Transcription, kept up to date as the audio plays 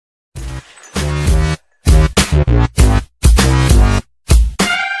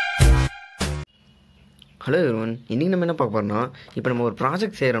Hello everyone, இன்றைக்கி நம்ம என்ன பார்க்க போகிறோம்னா, இப்போ நம்ம ஒரு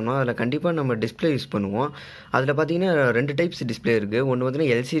ப்ராஜெக்ட் செய்கிறோம்னா அதில் கண்டிப்பாக நம்ம டிஸ்பிளே யூஸ் பண்ணுவோம். அதில் பார்த்தீங்கன்னா 2 டைப்ஸ் டிஸ்பிளே இருக்குது. ஒன்று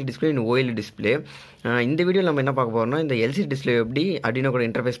பார்த்தீங்கன்னா எல்சிடி டிஸ்பிளே, இன்னும் ஓஎல்இடி டிஸ்பிளே. இந்த வீடியோவில் நம்ம என்ன பார்க்க போகிறோம்னா, இந்த எல்சிடி டிஸ்பிளே எப்படி Arduino கூட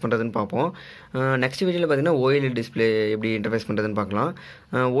இன்டர்ஃபேஸ் பண்ணுறதுன்னு பார்ப்போம். நெக்ஸ்ட் வீடியோவில் பார்த்தீங்கன்னா ஓஎல்இடி டிஸ்பிளே எப்படி இன்டர்ஃபேஸ் பண்ணுறதுன்னு பார்க்கலாம்.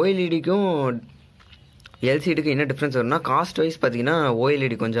 ஓஎல்இடிக்கும் எல்சிடிக்கு என்ன டிஃப்ரென்ஸ் வரும்னா, காஸ்ட் வைஸ் பார்த்தீங்கன்னா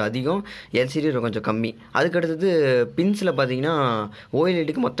ஓஎல்இடி கொஞ்சம் அதிகம், எல்சிடி கொஞ்சம் கம்மி. அதுக்கடுத்தது பின்ஸில் பார்த்தீங்கன்னா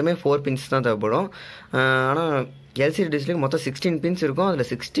ஓஎல்இடிக்கு மொத்தமே 4 பின்ஸ் தான் தேவைப்படும். ஆனால் எல்சிடி டிஸ்பிளேக்கு மொத்தம் 16 பின்ஸ் இருக்கும். அதில்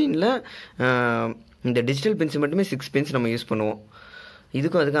 16ல் இந்த டிஜிட்டல் பின்ஸ் மட்டுமே 6 பின்ஸ் நம்ம யூஸ் பண்ணுவோம்.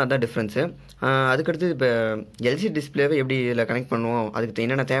 இதுக்கும் அதுக்கும் அதான் டிஃப்ரென்ஸு. அதுக்கடுத்து இப்போ எல்சிடி டிஸ்பிளேவை எப்படி இதில் கனெக்ட் பண்ணுவோம், அதுக்கு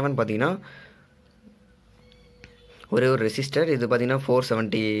என்னென்ன தேவைன்னு பார்த்தீங்கன்னா, ஒரு ரெசிஸ்டர், இது பார்த்தீங்கன்னா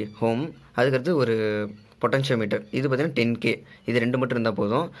 470 ஓம். அதுக்கடுத்து ஒரு பொட்டன்ஷியோமீட்டர், இது பார்த்தீங்கன்னா 10K. இது 2 மட்டும் இருந்தால்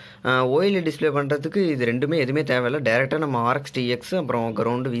போதும். ஓஎல்இடி டிஸ்பிளே பண்ணுறதுக்கு இது ரெண்டுமே எதுவுமே தேவையில்லை. டேரெக்டாக நம்ம RX TX அப்புறம்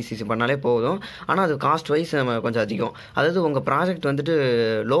கிரவுண்டு VCC பண்ணாலே போதும். ஆனால் அது காஸ்ட் வைஸ் நம்ம கொஞ்சம் அதிகம். அதாவது உங்கள் ப்ராஜெக்ட் வந்துட்டு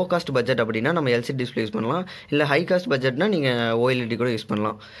லோ காஸ்ட் பட்ஜெட் அப்படின்னா நம்ம எல்சிடி டிஸ்பிளே யூஸ் பண்ணலாம். இல்லை ஹை காஸ்ட் பட்ஜெட்னா நீங்கள் ஓஎல்இடி கூட யூஸ்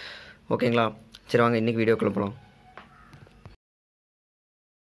பண்ணலாம். ஓகேங்களா? சரி, வாங்க இன்றைக்கி வீடியோக்குள்ள போகலாம்.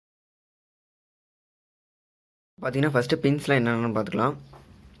 பார்த்தீங்கன்னா ஃபஸ்ட்டு பின்ஸ்லாம் என்னென்னு பார்த்துக்கலாம்.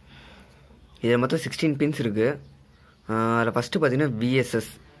 இதில் மொத்தம் 16 பின்ஸ் இருக்குது. அதில் ஃபஸ்ட்டு பார்த்தீங்கன்னா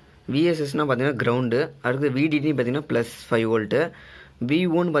விஎஸ்எஸ்னால் பார்த்தீங்கன்னா கிரவுண்டு. அடுத்து VDD பார்த்தீங்கன்னா +5 வோல்ட்டு.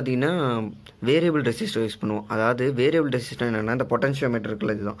 V1 பார்த்தீங்கன்னா வேரியபிள் ரெசிஸ்டர் யூஸ் பண்ணுவோம். அதாவது வேரியபிள் ரெசிஸ்டர் என்னென்னா, இந்த பொட்டன்ஷியோமீட்டர்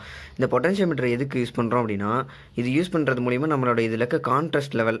இருக்குல்ல, இதுதான். இந்த பொட்டன்ஷியோமீட்டர் எதுக்கு யூஸ் பண்ணுறோம் அப்படின்னா, இது யூஸ் பண்ணுறது மூலிமா நம்மளோட இதில் இருக்க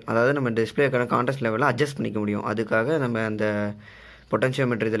கான்ட்ராஸ்ட் லெவல், அதாவது நம்ம டிஸ்பிளேக்கான கான்ட்ராஸ்ட் லெவலை அட்ஜஸ்ட் பண்ணிக்க முடியும். அதுக்காக நம்ம அந்த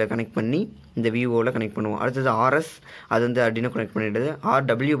பொட்டன்ஷியோமீட்டர் இதில் கனெக்ட் பண்ணி இந்த விஓவில் கனெக்ட் பண்ணுவோம். அடுத்தது RS, அது வந்து Arduino கனெக்ட் பண்ணிவிடுது.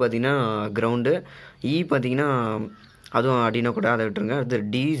 RW பார்த்தீங்கன்னா கிரவுண்டு. பார்த்தீங்கன்னா அதுவும் Arduino கூட, அதை விட்டுருங்க. அடுத்து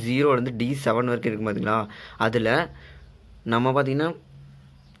D0 D7 வரைக்கும் இருக்குது பார்த்தீங்களா. அதில் நம்ம பார்த்தீங்கன்னா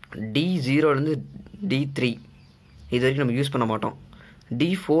D0 D3 இது வரைக்கும் நம்ம யூஸ் பண்ண மாட்டோம்.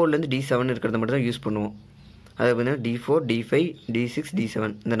 D4 D7 இருக்கிறத மட்டும் தான் யூஸ் பண்ணுவோம். அது பார்த்தீங்கன்னா D4 D5 D6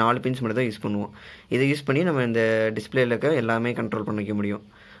 D7 இந்த 4 பின்ஸ் மட்டும் தான் யூஸ் பண்ணுவோம். இதை யூஸ் பண்ணி நம்ம இந்த டிஸ்பிளேல இருக்க எல்லாமே கண்ட்ரோல் பண்ணிக்க முடியும்.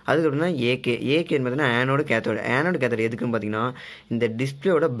 அதுக்கப்புறம் தான் ஏகே பார்த்தீங்கன்னா ஆனோடு கேத்தோடு எதுக்குன்னு பார்த்தீங்கன்னா, இந்த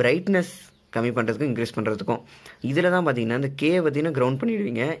டிஸ்பிளேயோட பிரைட்னஸ் கம்மி பண்ணுறதுக்கும் இன்க்ரீஸ் பண்ணுறதுக்கும். இதில் தான் பார்த்தீங்கன்னா இந்த கே பார்த்தீங்கன்னா கிரவுண்ட்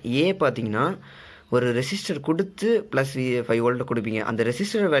பண்ணிவிடுவீங்க. பார்த்தீங்கன்னா ஒரு ரெசிஸ்டர் கொடுத்து +5 வோல்ட் கொடுப்பீங்க. அந்த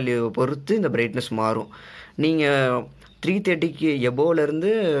ரெசிஸ்டர் வேல்யூ பொறுத்து இந்த பிரைட்னஸ் மாறும். நீங்கள் 330க்கு எபோவிலேருந்து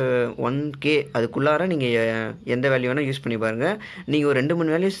 1K அதுக்குள்ளார நீங்கள் எந்த வேல்யூ வேணால் யூஸ் பண்ணி பாருங்கள். நீங்கள் ஒரு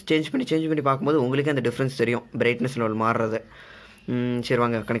 2-3 வேல்யூஸ் சேஞ்ச் பண்ணி பார்க்கும்போது உங்களுக்கு அந்த டிஃப்ரென்ஸ் தெரியும், பிரைட்னஸ் லெவல் மாறுறது. சரி,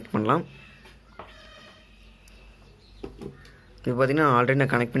 வாங்க கனெக்ட் பண்ணலாம். இப்போ பார்த்தீங்கன்னா ஆல்ரெடி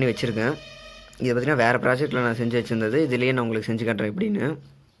நான் கனெக்ட் பண்ணி வச்சுருக்கேன். இது பார்த்தீங்கன்னா வேறு ப்ராஜெக்டில் நான் செஞ்சு வச்சுருந்தது. இதுலேயே நான் உங்களுக்கு செஞ்சு காட்டுறேன் எப்படின்னு.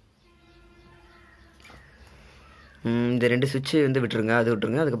 இந்த 2 சுவிட்சு விட்டுருங்க, அது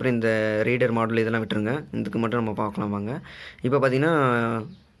விட்டுருங்க. அதுக்கப்புறம் இந்த ரீடர் மாடல் இதெல்லாம் விட்டுருங்க. இதுக்கு மட்டும் நம்ம பார்க்கலாம் வாங்க. இப்போ பார்த்தீங்கன்னா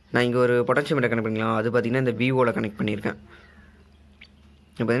நான் இங்கே ஒரு பொட்டன்ஷியோமீட்டர் கனெக்ட் பண்ணிக்கலாம். அது பார்த்தீங்கன்னா இந்த விஓவில் கனெக்ட் பண்ணியிருக்கேன்.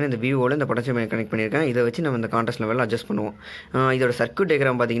 இப்போ பார்த்தீங்கன்னா இந்த விஓவில் இந்த பொட்டன்ஷியோமீட்டர் கனெக்ட் பண்ணியிருக்கேன். இதை வச்சு நம்ம இந்த கான்ட்ராஸ்ட் லெவலில் அட்ஜஸ்ட் பண்ணுவோம். இதோட சர்க்யூட்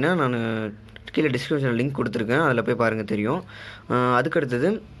டயக்ராம் பார்த்தீங்கன்னா நான் கீழே டிஸ்கிரிப்ஷனில் லிங்க் கொடுத்துருக்கேன், அதில் போய் பாருங்கள் தெரியும்.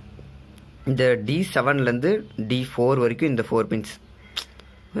 அதுக்கடுத்தது இந்த D7 D4 வரைக்கும் இந்த 4 பின்ஸ்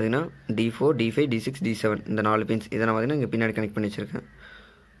பார்த்தீங்கன்னா D4 D5 D6 D7 இந்த 4 பின்ஸ் இதை நான் பார்த்தீங்கன்னா இங்கே பின்னாடி கனெக்ட் பண்ணி வச்சுருக்கேன்.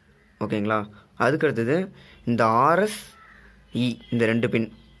 ஓகேங்களா? அதுக்கடுத்தது இந்த RS இந்த 2 பின்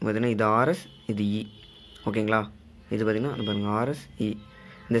பார்த்தீங்கன்னா இது RS இது ஓகேங்களா? இது பார்த்தீங்கன்னா பாருங்கள் RS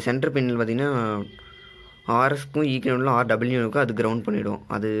இந்த சென்டர் பின்னில் பார்த்தீங்கன்னா RSக்கும் ஈக்குவல் RWக்கும் அது கிரவுண்ட் பண்ணிவிடும்,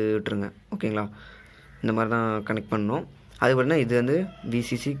 அது விட்டுருங்க. ஓகேங்களா? இந்த மாதிரி தான் கனெக்ட் பண்ணணும். அது பார்த்தீங்கன்னா இது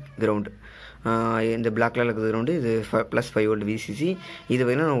VCC கிரவுண்டு. இந்த பிளாக் கலர் இருக்கிறது கிரவுண்டு. இது +5 வோல்ட் VCC. இது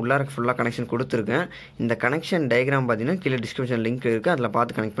பார்த்தீங்கன்னா நான் உள்ளார ஃபுல்லாக கனெக்ஷன் கொடுத்துருக்கேன். இந்த கனெக்ஷன் டயக்ராம் பார்த்தீங்கன்னா கீழே டிஸ்கிரிப்ஷன் லிங்க் இருக்குது, அதில்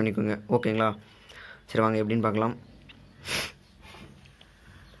பார்த்து கனெக்ட் பண்ணிக்கோங்க. ஓகேங்களா? சரி, வாங்க எப்படின்னு பார்க்கலாம்.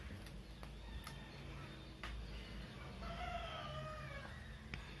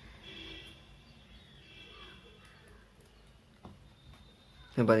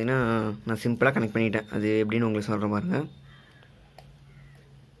 இப்போ பார்த்தீங்கன்னா நான் சிம்பிளாக கனெக்ட் பண்ணிட்டேன். அது எப்படின்னு உங்களுக்கு சொல்கிற பாருங்க.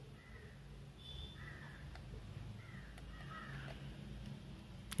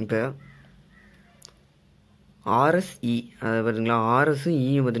 இப்போ RS அது பார்த்தீங்களா,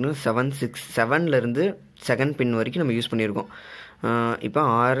 RSும் பார்த்தீங்கன்னா 7 செகண்ட் பின் வரைக்கும் நம்ம யூஸ் பண்ணியிருக்கோம். இப்போ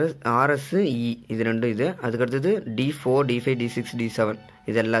RS இது 2 இது. அதுக்கடுத்தது D4 D5 D6 D7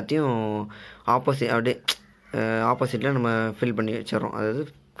 இது எல்லாத்தையும் அப்படியே ஆப்போசிட்டில் நம்ம ஃபில் பண்ணி வச்சிடறோம், அதாவது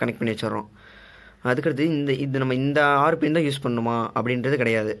கனெக்ட் பண்ணி வச்சிடறோம். அதுக்கடுத்து இது நம்ம இந்த 6 பின் தான் யூஸ் பண்ணணுமா அப்படின்றது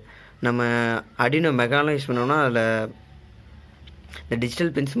கிடையாது. நம்ம Arduino மெகாலாம் யூஸ் பண்ணோம்னா அதில் இந்த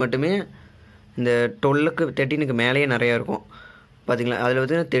டிஜிட்டல் பின்ஸ் மட்டுமே இந்த 12க்கு 13க்கு மேலேயே நிறையா இருக்கும். பார்த்தீங்களா, அதில்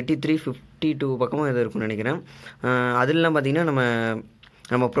பார்த்தீங்கன்னா 33 52 பக்கமாக இது இருக்கும்னு நினைக்கிறேன். அதெல்லாம் பார்த்திங்கன்னா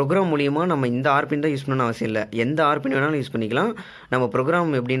நம்ம ப்ரோக்ராம் மூலியமாக நம்ம இந்த ஆர்பின் தான் யூஸ் பண்ணணும்னு அவசியம் இல்லை. எந்த ஆர்பின் வேணாலும் யூஸ் பண்ணிக்கலாம். நம்ம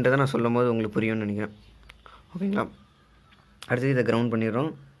ப்ரோக்ராம் எப்படின்றத நான் சொல்லும் போது உங்களுக்கு புரியும்னு நினைக்கிறேன். ஓகேங்களா? அடுத்தது இதை கிரவுண்ட்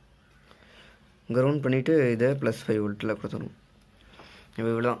பண்ணிடுறோம். கிரவுண்ட் பண்ணிவிட்டு இதை +5 வோல்ட்டில் கொடுத்துரும்.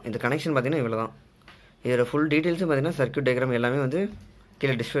 இவ்வளோ தான் இந்த கனெக்ஷன் பார்த்திங்கன்னா இவ்வளோ தான். இதில் ஃபுல் டீட்டெயில்ஸும் பார்த்திங்கன்னா சர்க்யூட் டயக்ராம் எல்லாமே வந்து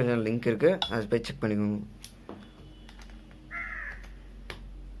கீழே டிஸ்கிரிப்ஷன் லிங்க் இருக்குது, அதை போய் செக் பண்ணிக்கோங்க.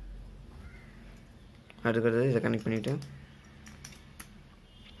 அடுக்கிறது இதை கனெக்ட் பண்ணிவிட்டு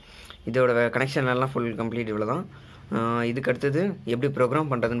இதோட கனெக்ஷன்லாம் ஃபுல் கம்ப்ளீட் இவ்வளோ தான். இதுக்கு அடுத்தது எப்படி ப்ரோக்ராம்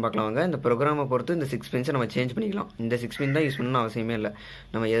பண்ணுறதுன்னு பார்க்கலாம் வாங்க. இந்த ப்ரோக்ராமை பொறுத்து இந்த 6 பின்ஸை நம்ம சேஞ்ச் பண்ணிக்கலாம். இந்த 6 பின் தான் யூஸ் பண்ணணும்னு அவசியமே இல்லை.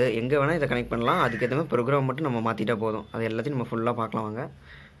 நம்ம எங்கே வேணால் இதை கனெக்ட் பண்ணலாம். அதுக்கேற்ற மாதிரி ப்ரோக்ராம் மட்டும் நம்ம மாற்றிட்டா போதும். அது எல்லாத்தையும் நம்ம ஃபுல்லாக பார்க்கலாம் வாங்க.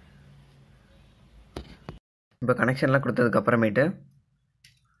 இப்போ கனெக்ஷன்லாம் கொடுத்ததுக்கப்புறமேட்டு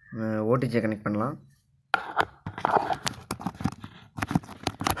ஓடிஜியை கனெக்ட் பண்ணலாம்.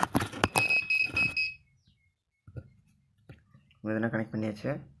 இதெல்லாம் கனெக்ட்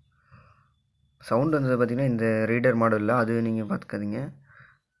பண்ணியாச்சு. சவுண்டு வந்தது பார்த்திங்கன்னா இந்த ரீடர் மாடலில், அது நீங்கள் பார்த்துக்காதீங்க.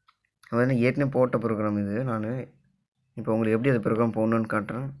 அது வந்து ஏற்கனவே போட்ட ப்ரோக்ராம் இது. நான் இப்போ உங்களுக்கு எப்படி அது ப்ரோக்ராம் போடணுன்னு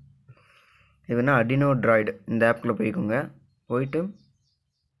காட்டுறேன். இது வேணால் Arduino DIODE இந்த ஆப்குள்ளே போய்க்கோங்க. போயிட்டு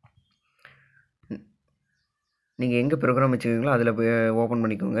நீங்கள் எங்கே ப்ரோக்ராம் வச்சுருக்கீங்களோ அதில் போய் ஓப்பன்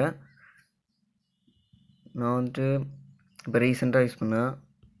பண்ணிக்கோங்க. நான் வந்துட்டு இப்போ ரீசெண்டாக யூஸ் பண்ணேன்,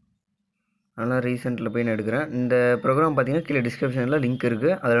 அதனால் ரீசெண்டில் போய் நான் எடுக்கிறேன். இந்த ப்ரோக்ராம் பார்த்திங்கன்னா கீழே டிஸ்கிரிப்ஷனில் லிங்க்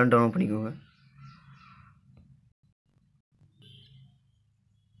இருக்குது, அதெல்லாம் டவுன்லோட் பண்ணிக்கோங்க.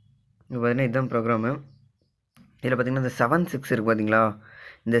 இப்போ பார்த்தீங்கன்னா இதுதான் ப்ரோக்ராமு. இதில் பார்த்திங்கன்னா இந்த 7-6 இருக்குது பார்த்தீங்களா?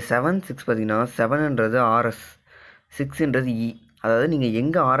 இந்த 7-6 பார்த்திங்கன்னா 7ன்றது RS, 6ன்றது E. அதாவது நீங்கள்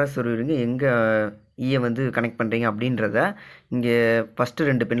எங்கே RS வருவீங்க, எங்கே E வந்து கனெக்ட் பண்ணுறீங்க அப்படின்றத இங்கே ஃபஸ்ட்டு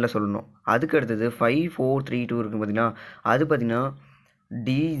 2 பின்னில் சொல்லணும். அதுக்கு அடுத்தது 5, 4, 3, 2 இருக்குது பார்த்தீங்கன்னா, அது பார்த்திங்கன்னா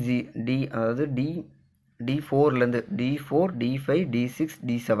அதாவது D4லேருந்து D4, D5, D6,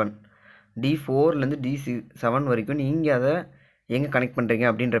 D7, D4லேருந்து D7 வரைக்கும் நீங்கள் அதை எங்கே கனெக்ட் பண்ணுறீங்க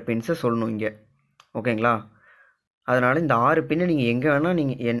அப்படின்ற பின்ஸை சொல்லணும் இங்கே. ஓகேங்களா? அதனால் இந்த 6 பின்னை நீங்கள் எங்கே வேணால்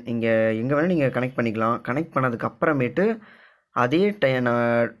எங்கே வேணால் நீங்கள் கனெக்ட் பண்ணிக்கலாம். கனெக்ட் பண்ணதுக்கு அப்புறமேட்டு அதே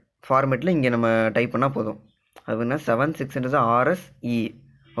ஃபார்மேட்டில் இங்கே நம்ம டைப் பண்ணால் போதும். அதுனா 7-6ன்றது RS E.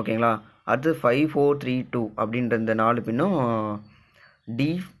 ஓகேங்களா? அடுத்து 5, 4, 3, 2 அப்படின்ற இந்த 4 பின்னும்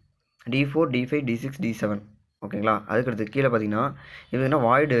D4, D5, D6, D7. ஓகேங்களா? அதுக்கடுத்து கீழே பார்த்தீங்கன்னா இது என்ன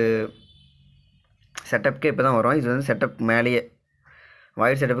வாய்டு செட்டப்புக்கே இப்போ தான் வரும். இது வந்து செட்டப் மேலேயே,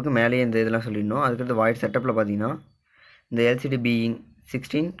 வாய்ட் செட்டப்புக்கு மேலேயே இந்த இதெல்லாம் சொல்லிடணும். அதுக்கடுத்து வாய்ட் செட்டப்பில் பார்த்தீங்கன்னா இந்த LCD பீயிங்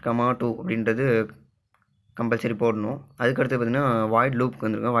 16,2 அப்படின்றது கம்பல்சரி போடணும். அதுக்கடுத்து பார்த்திங்கன்னா வாய்ட் லூப்புக்கு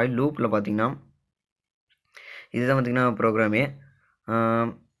வந்துருக்கோம். வாய்ட் லூப்பில் பார்த்திங்கன்னா இதுதான் பார்த்திங்கன்னா ப்ரோக்ராமே.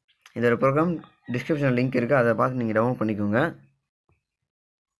 இதோட ப்ரோக்ராம் டிஸ்கிரிப்ஷனில் லிங்க் இருக்குது, அதை பார்த்து நீங்கள் டவுன்லோட் பண்ணிக்கோங்க.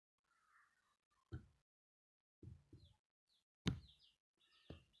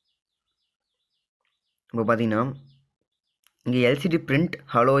 இப்போ பார்த்தீங்கன்னா இங்கே LCD பிரிண்ட்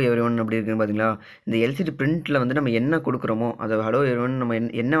ஹலோ எவ்ரிவன் அப்படி இருக்குன்னு பார்த்தீங்களா? இந்த LCD பிரிண்ட்டில் வந்து நம்ம என்ன கொடுக்குறோமோ அதை ஹலோ எவ்ரிவன் நம்ம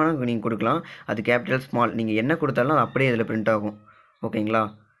என்ன வேணால் நீங்கள் கொடுக்கலாம். அது கேபிட்டல் ஸ்மால் நீங்கள் என்ன கொடுத்தாலும் அது அப்படியே இதில் பிரிண்ட் ஆகும். ஓகேங்களா?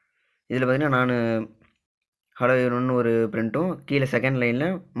 இதில் பார்த்தீங்கன்னா நான் ஹலோ எவ்ரிவன் ஒரு பிரிண்ட்டும் கீழே செகண்ட் லைனில்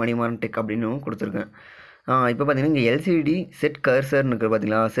Manimaran-tech அப்படின்னு கொடுத்துருக்கேன். இப்போ பார்த்தீங்கன்னா இங்கே LCD செட் கர்சர்னு இருக்குது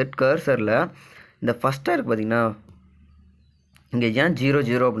பார்த்தீங்களா? செட் கர்சரில் இந்த ஃபஸ்ட்டாக இருக்குது பார்த்தீங்கன்னா, இங்கே ஏன்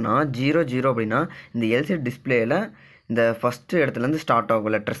 00 அப்படின்னா 00 அப்படின்னா இந்த LCD டிஸ்பிளேயில் இந்த ஃபஸ்ட்டு இடத்துலேருந்து ஸ்டார்ட்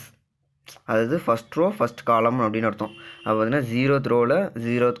ஆகும் லெட்டர்ஸ். அதாவது ஃபஸ்ட் ரோ ஃபஸ்ட் காலம் அப்படின்னு அர்த்தம். அப்போ பார்த்தீங்கன்னா 0th ரோவில்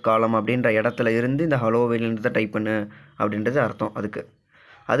 0th காலம் அப்படின்ற இடத்துல இருந்து இந்த ஹலோ வெளின்றதை டைப் பண்ணு அப்படின்றது அர்த்தம் அதுக்கு.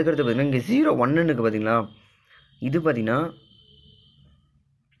 அதுக்கடுத்து பார்த்தீங்கன்னா இங்கே 01ன்னுக்கு பார்த்தீங்களா? இது பார்த்தீங்கன்னா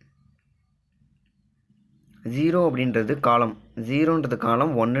 0 அப்படின்றது காலம், 0ன்றது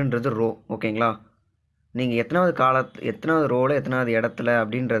காலம், 1ன்றது ரோ. ஓகேங்களா? நீங்கள் எத்தனாவது ரோவில் எத்தனாவது இடத்துல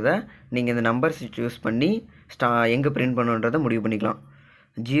அப்படின்றத நீங்கள் இந்த நம்பர்ஸ் சூஸ் பண்ணி எங்கே பிரிண்ட் பண்ணுன்றதை முடிவு பண்ணிக்கலாம்.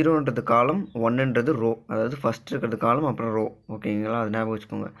 0ன்றது காலம், 1ன்றது ரோ, அதாவது ஃபஸ்ட் இருக்கிறது காலம், அப்புறம் ரோ. ஓகேங்களா? அது ஞாபகம்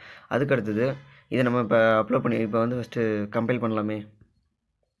வச்சுக்கோங்க. அதுக்கடுத்தது இதை நம்ம இப்போ அப்லோட் பண்ணி இப்போ வந்து ஃபஸ்ட்டு கம்பைல் பண்ணலாமே.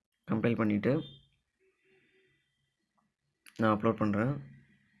 கம்பைல் பண்ணிவிட்டு நான் அப்லோட் பண்ணுறேன்.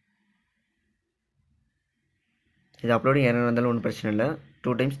 இது அப்லோடிங் எரர் வந்தாலும் ஒன்றும் பிரச்சனை இல்லை.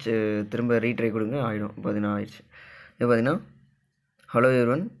 2 டைம்ஸ் திரும்ப ரீட்ரை கொடுங்க, ஆகிடும். பார்த்தீங்கன்னா ஆயிடுச்சு. இது பார்த்தீங்கன்னா ஹலோ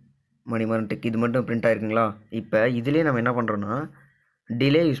எவ்ரிவன் Manimaran-tech இது மட்டும் பிரிண்ட் ஆகிருக்குங்களா? இப்போ இதிலே நம்ம என்ன பண்ணுறோன்னா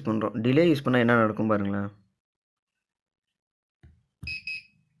டிலே யூஸ் பண்ணுறோம். டிலே யூஸ் பண்ணால் என்ன நடக்கும் பாருங்களேன்.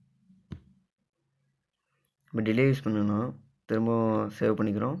 இப்போ டிலே யூஸ் பண்ணணுன்னா திரும்பவும் சேவ்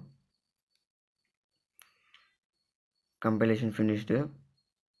பண்ணிக்கிறோம். Compilation finished.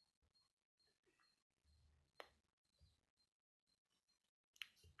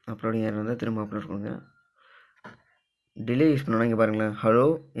 அப்லோடிங் ஏர் வந்து திரும்ப அப்லோட் கொடுங்க. டிலே யூஸ் பண்ணோன்னா இங்கே பாருங்களேன், ஹலோ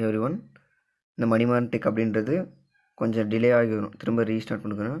எவ்ரி ஒன், இந்த மணிமாரன்-டெக் அப்படின்றது கொஞ்சம் டிலே ஆகி வரும். திரும்ப ரீஸ்டார்ட்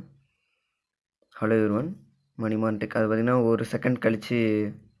பண்ணுறேன். ஹலோ எவ்ரி ஒன் மணிமாரன்-டெக், அது பார்த்திங்கன்னா ஒரு செகண்ட் கழித்து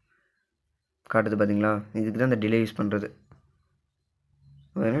காட்டுது பார்த்தீங்களா. இதுக்கு தான் இந்த டிலே யூஸ் பண்ணுறது.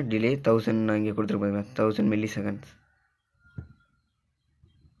 பார்த்தீங்கன்னா டிலே 1000 நான் இங்கே கொடுத்துருப்பேன், 1000 மில்லி செகண்ட்ஸ்.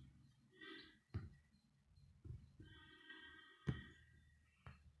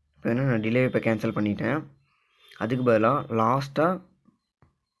 இப்போ என்ன நான் டிலே இப்போ கேன்சல் பண்ணிட்டேன். அதுக்கு பதிலாக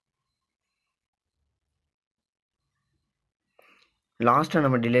லாஸ்ட்டாக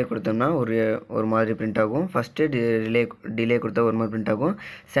நம்ம டிலே கொடுத்தோம்னா ஒரு மாதிரி பிரிண்ட் ஆகும். ஃபஸ்ட்டு டிலே கொடுத்தா ஒரு மாதிரி பிரிண்ட் ஆகும்.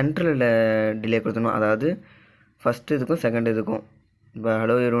 சென்ட்ரலில் டிலே கொடுத்தோம்னா, அதாவது ஃபஸ்ட்டு இதுக்கும் செகண்ட் இதுக்கும், இப்போ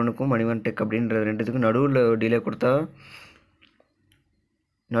ஹலோ எவ்ரிவனுக்கும் மணிமாரன்-டெக் அப்படின்ற ரெண்டுத்துக்கும் நடுவில் டிலே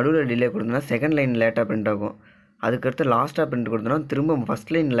கொடுத்தோம்னா செகண்ட் லைன் லேட்டாக பிரிண்ட் ஆகும். அதுக்கடுத்து லாஸ்ட்டாக பிரிண்ட் கொடுத்தோம்னா திரும்ப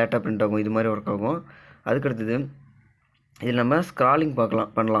ஃபஸ்ட் லைன் லேட்டாக பிரிண்ட் ஆகும். இது மாதிரி ஒர்க் ஆகும். அதுக்கடுத்தது இதில் நம்ம ஸ்க்ராலிங்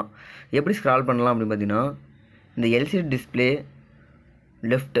பண்ணலாம். எப்படி ஸ்க்ரால் பண்ணலாம் அப்படின்னு பார்த்தீங்கன்னா, இந்த எல்சிடி டிஸ்பிளே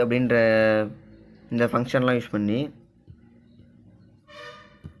லெஃப்ட் அப்படின்ற இந்த ஃபங்க்ஷன்லாம் யூஸ் பண்ணி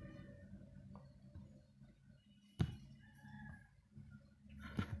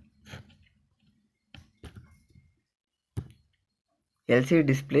எல்சிடி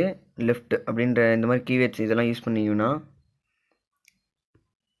டிஸ்பிளே லெஃப்ட் அப்படின்ற இந்த மாதிரி கீவேர்ட்ஸ் இதெல்லாம் யூஸ் பண்ணிங்கன்னா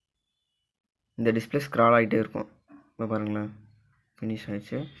இந்த டிஸ்பிளே ஸ்க்ரால் ஆகிட்டே இருக்கும். இப்போ பாருங்களேன், ஃபினிஷ்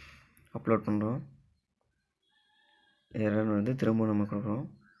ஆகிடுச்சு. அப்லோட் பண்ணுறோம். எரர் வந்து திரும்ப நம்ம கொடுக்குறோம்.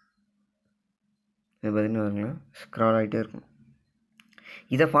 இது பார்த்திங்கன்னா பாருங்களேன், ஸ்க்ரால் ஆகிட்டே இருக்கும்.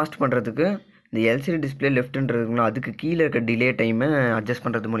 இதை ஃபாஸ்ட் பண்ணுறதுக்கு இந்த எல்சிடி டிஸ்பிளே லெஃப்ட்டுன்றதுங்களா, அதுக்கு கீழே இருக்க டிலே டைமை அட்ஜஸ்ட்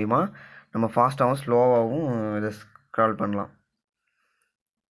பண்ணுறது மூலிமா நம்ம ஃபாஸ்ட்டாகவும் ஸ்லோவாகவும் இதை ஸ்க்ரால் பண்ணலாம்.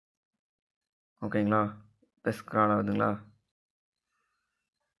 ஓகேங்களா, இப்போ ஸ்க்ரால் ஆகுதுங்களா.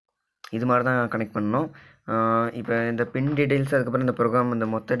 இது மாதிரி தான் கனெக்ட் பண்ணணும். இப்போ இந்த பின் டீட்டெயில்ஸ், அதுக்கப்புறம் இந்த ப்ரோக்ராம், இந்த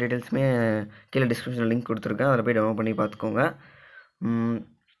மொத்த டீட்டெயில்ஸுமே கீழே டிஸ்கிரிப்ஷனில் லிங்க் கொடுத்துருக்கேன். அதில் போய் டவுன்லோட் பண்ணி பார்த்துக்கோங்க.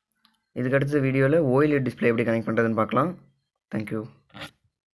 இதுக்கு அடுத்த வீடியோவில் ஓஎல்இடி டிஸ்பிளே எப்படி கனெக்ட் பண்ணுறதுன்னு பார்க்கலாம். தேங்க்யூ.